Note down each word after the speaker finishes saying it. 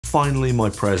finally my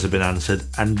prayers have been answered,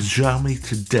 and Xiaomi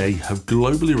today have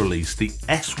globally released the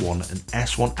S1 and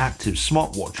S1 Active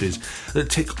smartwatches that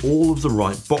tick all of the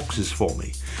right boxes for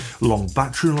me. Long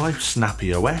battery life,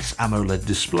 snappy OS, AMOLED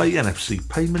display, NFC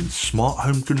payments, smart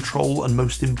home control, and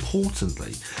most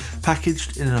importantly,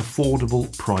 packaged in an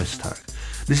affordable price tag.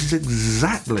 This is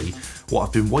exactly what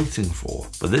I've been waiting for,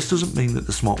 but this doesn't mean that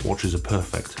the smartwatches are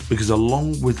perfect, because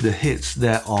along with the hits,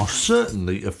 there are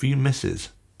certainly a few misses.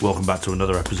 Welcome back to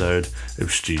another episode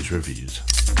of STU'S Reviews.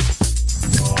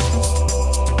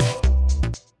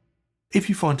 If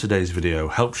you find today's video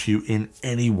helps you in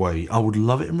any way, I would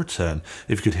love it in return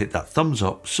if you could hit that thumbs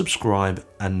up, subscribe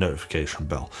and notification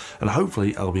bell, and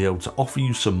hopefully I'll be able to offer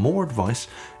you some more advice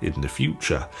in the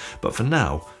future. But for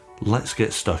now, let's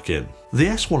get stuck in. The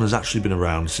S1 has actually been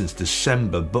around since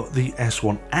December, but the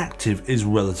S1 Active is a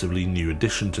relatively new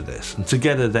addition to this, and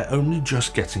together they're only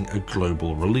just getting a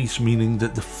global release, meaning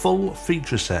that the full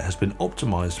feature set has been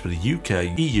optimised for the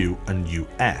UK, EU and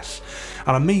US.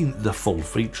 And I mean the full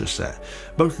feature set.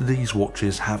 Both of these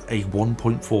watches have a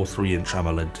 1.43 inch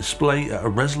AMOLED display at a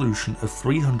resolution of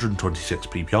 326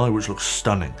 ppi, which looks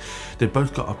stunning. They've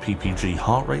both got a PPG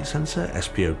heart rate sensor,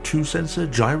 SpO2 sensor,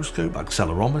 gyroscope,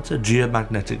 accelerometer,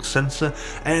 geomagnetic sensor,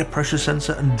 air pressure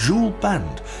sensor and dual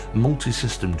band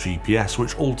multi-system GPS,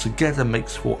 which altogether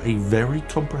makes for a very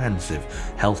comprehensive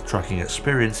health tracking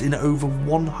experience in over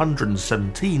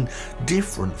 117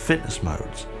 different fitness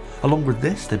modes. Along with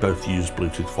this, they both use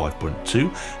Bluetooth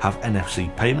 5.2, have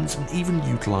NFC payments and even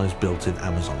utilise built-in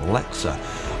Amazon Alexa.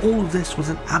 All of this with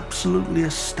an absolutely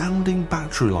astounding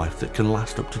battery life that can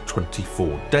last up to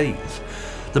 24 days.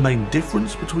 The main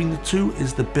difference between the two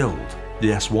is the build. The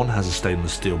S1 has a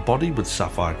stainless steel body with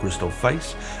sapphire crystal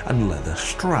face and leather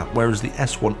strap, whereas the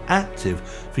S1 Active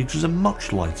features a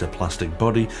much lighter plastic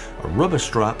body, a rubber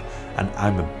strap, and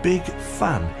I'm a big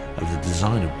fan of the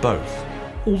design of both.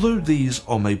 Although these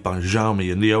are made by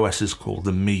Xiaomi and the OS is called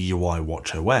the MIUI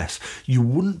WatchOS, you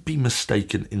wouldn't be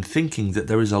mistaken in thinking that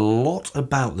there is a lot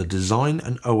about the design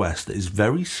and OS that is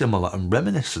very similar and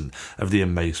reminiscent of the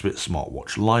Amazfit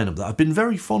smartwatch lineup that I've been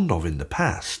very fond of in the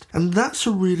past. And that's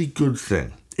a really good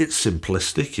thing. It's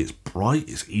simplistic, it's bright,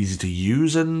 it's easy to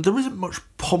use, and there isn't much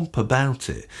pomp about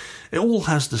it. It all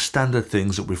has the standard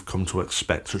things that we've come to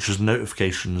expect, such as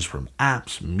notifications from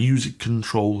apps, music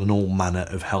control, and all manner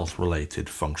of health-related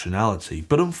functionality.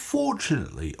 But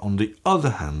unfortunately, on the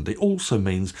other hand, it also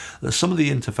means that some of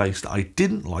the interface that I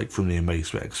didn't like from the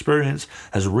Amazfit experience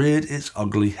has reared its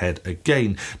ugly head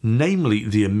again, namely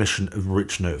the omission of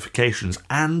rich notifications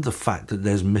and the fact that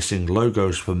there's missing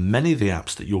logos for many of the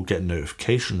apps that you'll get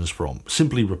notifications from,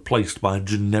 simply replaced by a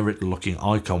generic looking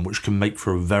icon which can make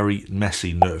for a very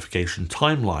messy notification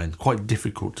timeline, quite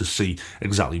difficult to see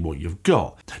exactly what you've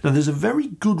got. Now there's a very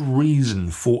good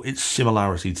reason for its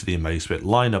similarity to the Amazfit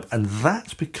lineup, and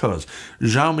that's because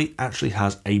Xiaomi actually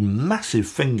has a massive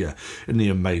finger in the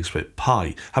Amazfit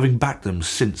pie, having backed them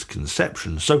since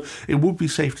conception, so it would be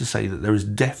safe to say that there is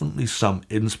definitely some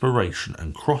inspiration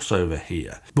and crossover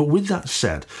here. But with that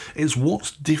said, it's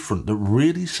what's different that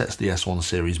really sets the S1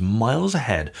 series miles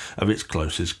ahead of its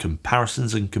closest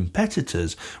comparisons and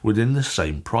competitors within the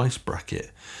same price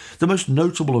bracket. The most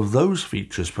notable of those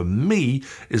features for me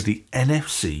is the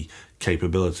NFC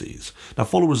capabilities. Now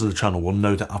followers of the channel will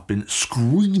know that I've been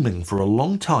screaming for a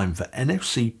long time for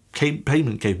NFC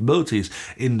payment capabilities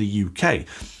in the UK,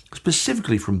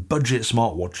 specifically from budget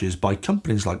smartwatches by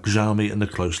companies like Xiaomi and the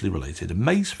closely related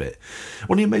Amazfit.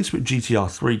 When the Amazfit GTR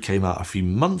 3 came out a few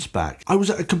months back, I was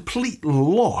at a complete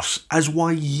loss as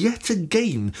why yet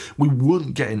again we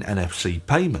weren't getting NFC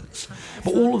payments.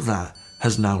 But all of that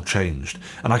has now changed,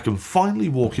 and I can finally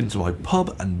walk into my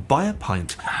pub and buy a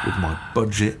pint with my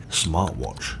budget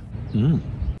smartwatch.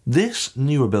 This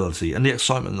new ability and the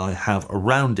excitement that I have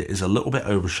around it is a little bit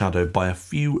overshadowed by a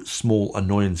few small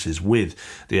annoyances with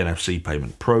the NFC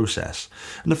payment process.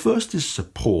 And the first is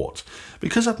support.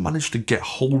 Because I've managed to get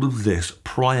hold of this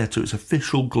prior to its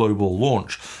official global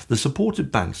launch, the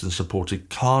supported banks and supported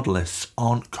card lists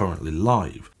aren't currently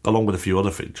live, along with a few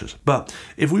other features. But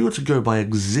if we were to go by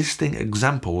existing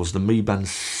examples, the Mi Band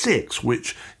 6,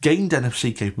 which gained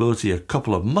NFC capability a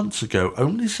couple of months ago,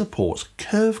 only supports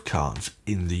Curve cards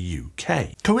in the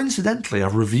UK. Coincidentally,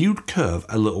 I've reviewed Curve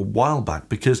a little while back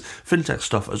because fintech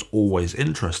stuff has always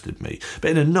interested me. But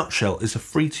in a nutshell, it's a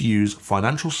free-to-use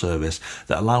financial service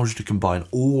that allows you to combine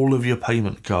all of your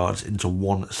payment cards into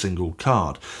one single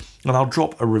card. And I'll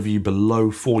drop a review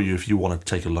below for you if you want to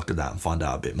take a look at that and find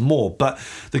out a bit more. But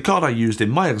the card I used in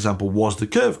my example was the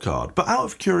Curve card. But out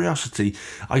of curiosity,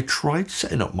 I tried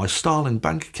setting up my Starling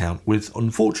bank account with,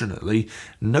 unfortunately,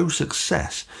 no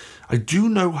success. I do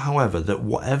know, however, that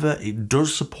whatever it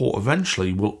does support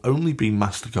eventually will only be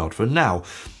MasterCard for now,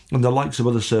 and the likes of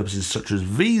other services such as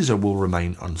Visa will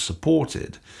remain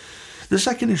unsupported. The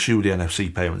second issue with the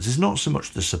NFC payments is not so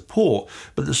much the support,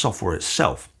 but the software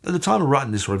itself. At the time of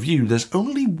writing this review, there's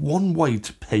only one way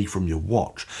to pay from your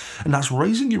watch, and that's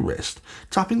raising your wrist,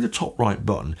 tapping the top right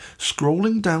button,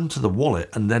 scrolling down to the wallet,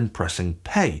 and then pressing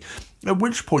pay, at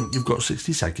which point you've got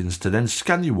 60 seconds to then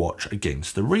scan your watch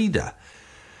against the reader.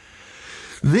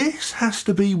 This has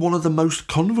to be one of the most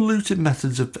convoluted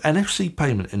methods of NFC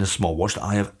payment in a smartwatch that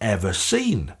I have ever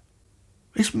seen.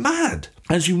 It's mad.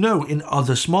 As you know, in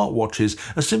other smartwatches,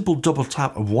 a simple double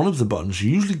tap of one of the buttons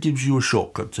usually gives you a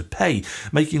shortcut to pay,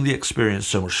 making the experience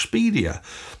so much speedier.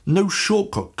 No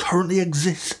shortcut currently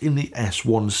exists in the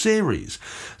S1 series.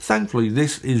 Thankfully,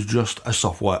 this is just a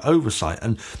software oversight,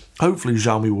 and hopefully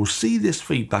Xiaomi will see this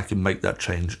feedback and make that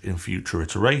change in future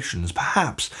iterations,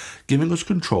 perhaps giving us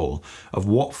control of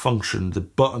what function the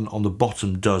button on the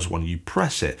bottom does when you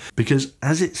press it, because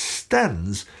as it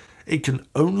stands, it can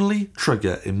only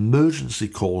trigger emergency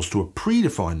calls to a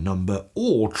predefined number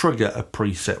or trigger a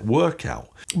preset workout.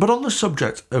 But on the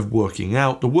subject of working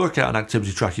out, the workout and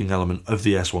activity tracking element of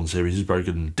the S1 series is very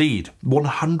good indeed.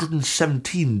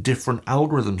 117 different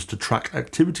algorithms to track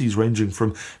activities ranging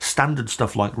from standard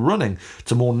stuff like running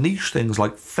to more niche things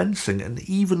like fencing and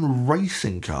even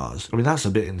racing cars. I mean, that's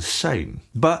a bit insane.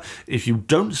 But if you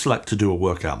don't select to do a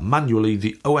workout manually,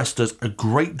 the OS does a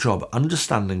great job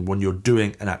understanding when you're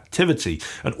doing an activity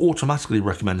and automatically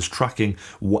recommends tracking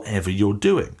whatever you're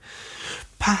doing.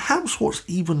 Perhaps what's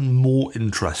even more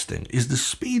interesting is the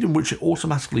speed in which it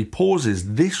automatically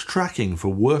pauses this tracking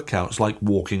for workouts like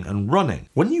walking and running.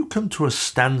 When you come to a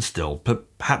standstill,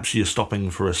 perhaps you're stopping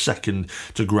for a second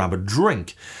to grab a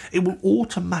drink, it will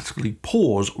automatically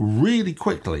pause really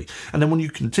quickly, and then when you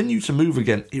continue to move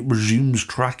again, it resumes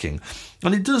tracking.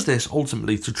 And it does this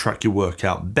ultimately to track your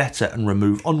workout better and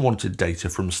remove unwanted data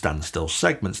from standstill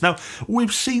segments. Now,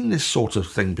 we've seen this sort of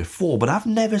thing before, but I've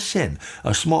never seen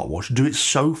a smartwatch do it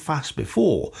so fast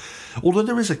before. Although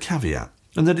there is a caveat,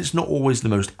 and that it's not always the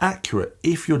most accurate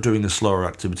if you're doing a slower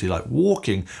activity like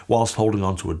walking whilst holding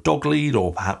onto a dog lead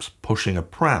or perhaps pushing a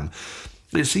pram.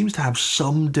 It seems to have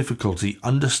some difficulty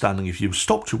understanding if you've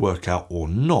stopped your workout or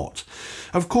not.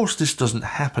 Of course, this doesn't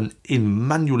happen in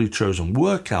manually chosen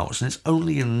workouts, and it's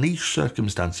only in niche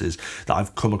circumstances that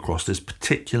I've come across this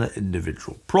particular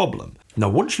individual problem. Now,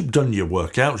 once you've done your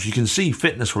workouts, you can see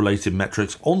fitness-related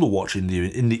metrics on the watch in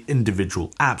the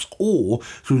individual apps or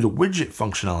through the widget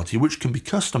functionality, which can be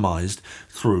customized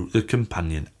through the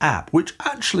companion app, which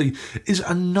actually is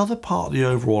another part of the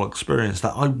overall experience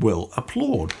that I will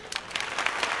applaud.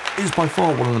 It is by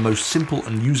far one of the most simple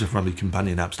and user-friendly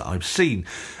companion apps that I've seen,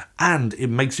 and it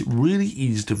makes it really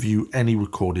easy to view any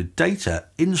recorded data,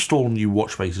 install new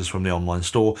watch faces from the online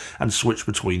store, and switch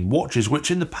between watches,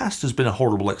 which in the past has been a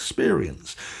horrible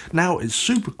experience. Now it's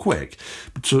super quick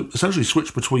to essentially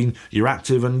switch between your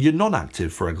active and your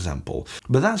non-active, for example.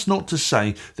 But that's not to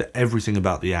say that everything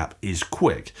about the app is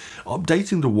quick.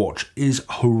 Updating the watch is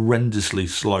horrendously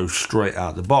slow straight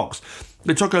out the box.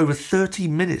 It took over 30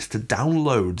 minutes to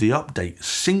download the update,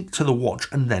 sync to the watch,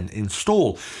 and then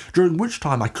install, during which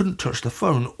time I couldn't touch the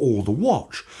phone or the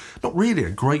watch. Not really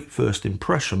a great first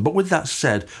impression, but with that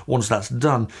said, once that's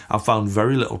done, I've found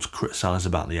very little to criticise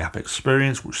about the app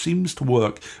experience, which seems to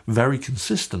work very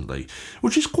consistently,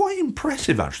 which is quite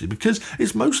impressive actually, because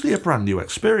it's mostly a brand new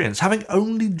experience, having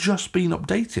only just been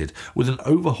updated with an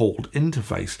overhauled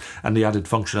interface and the added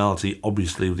functionality,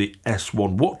 obviously, of the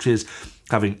S1 watches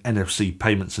having NFC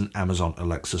payments and Amazon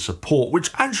Alexa support, which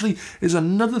actually is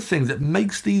another thing that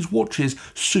makes these watches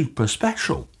super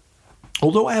special.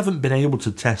 Although I haven't been able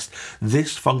to test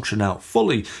this function out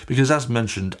fully, because as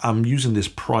mentioned, I'm using this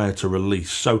prior to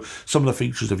release, so some of the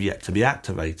features have yet to be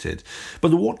activated.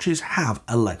 But the watches have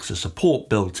Alexa support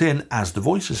built in as the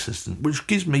voice assistant, which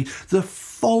gives me the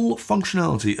full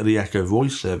functionality of the Echo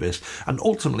voice service, and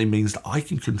ultimately means that I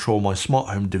can control my smart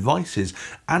home devices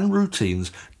and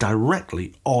routines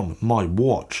directly on my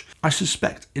watch. I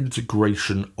suspect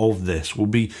integration of this will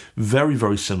be very,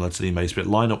 very similar to the Amazfit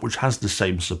lineup, which has the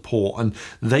same support, and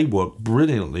they work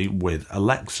brilliantly with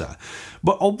Alexa.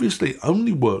 But obviously it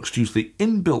only works due to the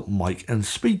inbuilt mic and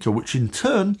speaker, which in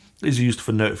turn is used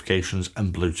for notifications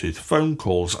and Bluetooth phone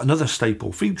calls, another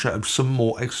staple feature of some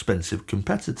more expensive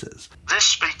competitors. This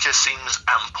speaker seems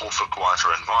ample for quieter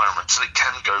environments, and it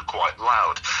can go quite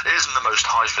loud. It isn't the most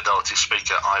high fidelity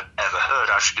speaker I've ever heard,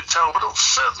 as you can tell, but it'll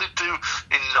certainly do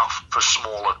enough for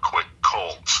smaller, quick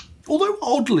calls. Although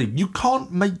oddly, you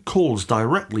can't make calls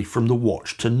directly from the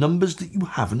watch to numbers that you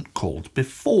haven't called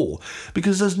before,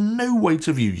 because there's no way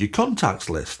to view your contacts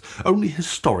list, only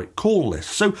historic call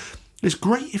lists. So it's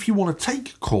great if you want to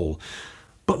take a call,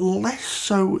 but less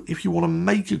so if you want to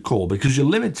make a call, because you're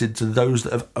limited to those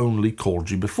that have only called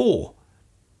you before,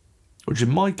 which in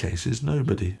my case is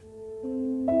nobody.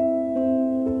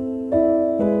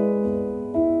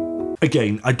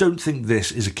 Again, I don't think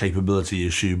this is a capability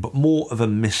issue, but more of a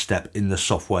misstep in the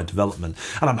software development,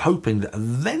 and I'm hoping that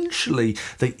eventually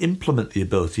they implement the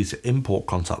ability to import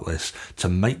contact lists to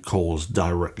make calls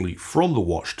directly from the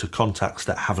watch to contacts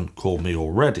that haven't called me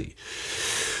already.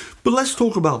 But let's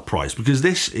talk about price, because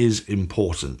this is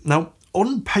important. Now,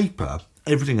 on paper,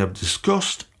 everything I've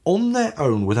discussed, on their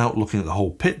own, without looking at the whole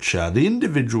picture, the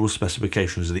individual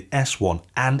specifications of the S1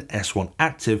 and S1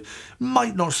 Active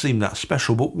might not seem that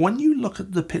special, but when you look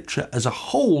at the picture as a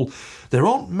whole, there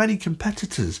aren't many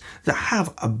competitors that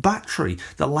have a battery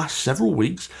that lasts several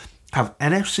weeks, have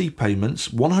NFC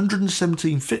payments,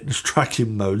 117 fitness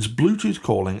tracking modes, Bluetooth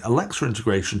calling, Alexa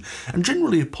integration, and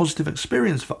generally a positive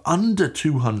experience for under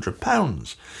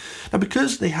 £200. Now,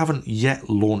 because they haven't yet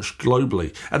launched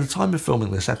globally, at the time of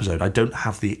filming this episode, I don't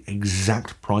have the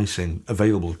exact pricing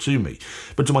available to me,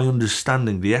 but to my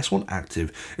understanding, the S1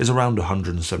 Active is around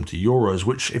 €170,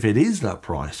 which, if it is that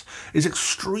price, is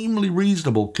extremely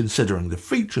reasonable considering the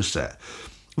feature set.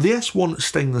 The S1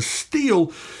 stainless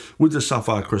steel with the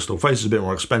sapphire crystal face is a bit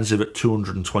more expensive at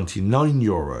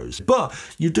 €229, but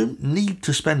you don't need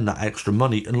to spend that extra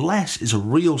money unless it's a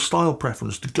real style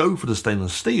preference to go for the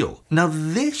stainless steel. Now,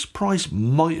 this price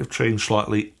might have changed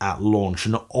slightly at launch,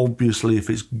 and obviously if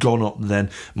it's gone up, then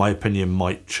my opinion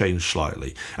might change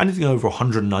slightly. Anything over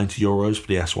 €190 for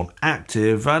the S1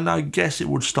 Active, and I guess it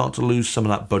would start to lose some of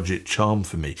that budget charm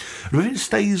for me. But if it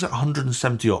stays at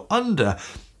 170 or under,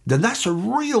 then that's a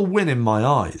real win in my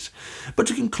eyes. But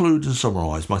to conclude and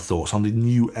summarise my thoughts on the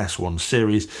new S1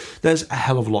 series, there's a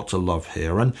hell of a lot to love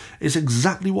here, and it's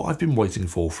exactly what I've been waiting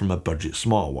for from a budget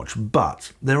smartwatch.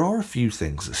 But there are a few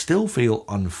things that still feel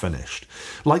unfinished,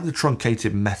 like the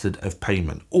truncated method of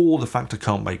payment, or the fact I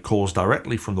can't make calls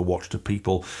directly from the watch to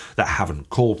people that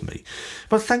haven't called me.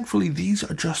 But thankfully, these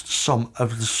are just some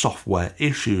of the software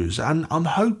issues, and I'm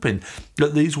hoping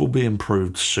that these will be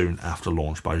improved soon after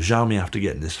launch by Xiaomi after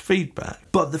getting this feedback.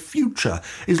 But the future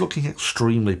is looking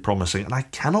extremely promising, and I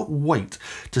cannot wait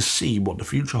to see what the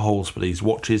future holds for these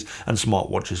watches and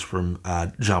smartwatches from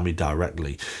Xiaomi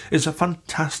directly. It's a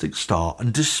fantastic start,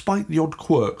 and despite the odd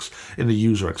quirks in the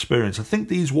user experience, I think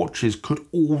these watches could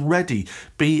already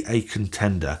be a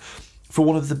contender for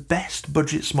one of the best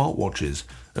budget smartwatches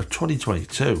of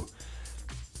 2022.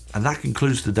 And that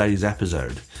concludes today's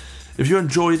episode. If you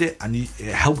enjoyed it and it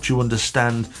helped you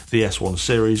understand the S1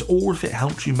 series, or if it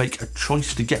helped you make a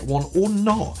choice to get one or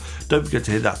not, don't forget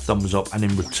to hit that thumbs up, and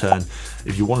in return,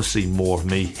 if you want to see more of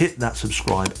me, hit that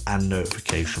subscribe and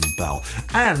notification bell.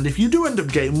 And if you do end up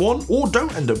getting one, or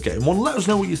don't end up getting one, let us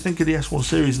know what you think of the S1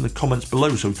 series in the comments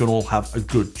below so we can all have a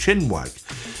good chin wag.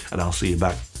 And I'll see you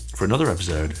back for another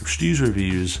episode of STU'S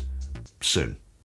Reviews soon.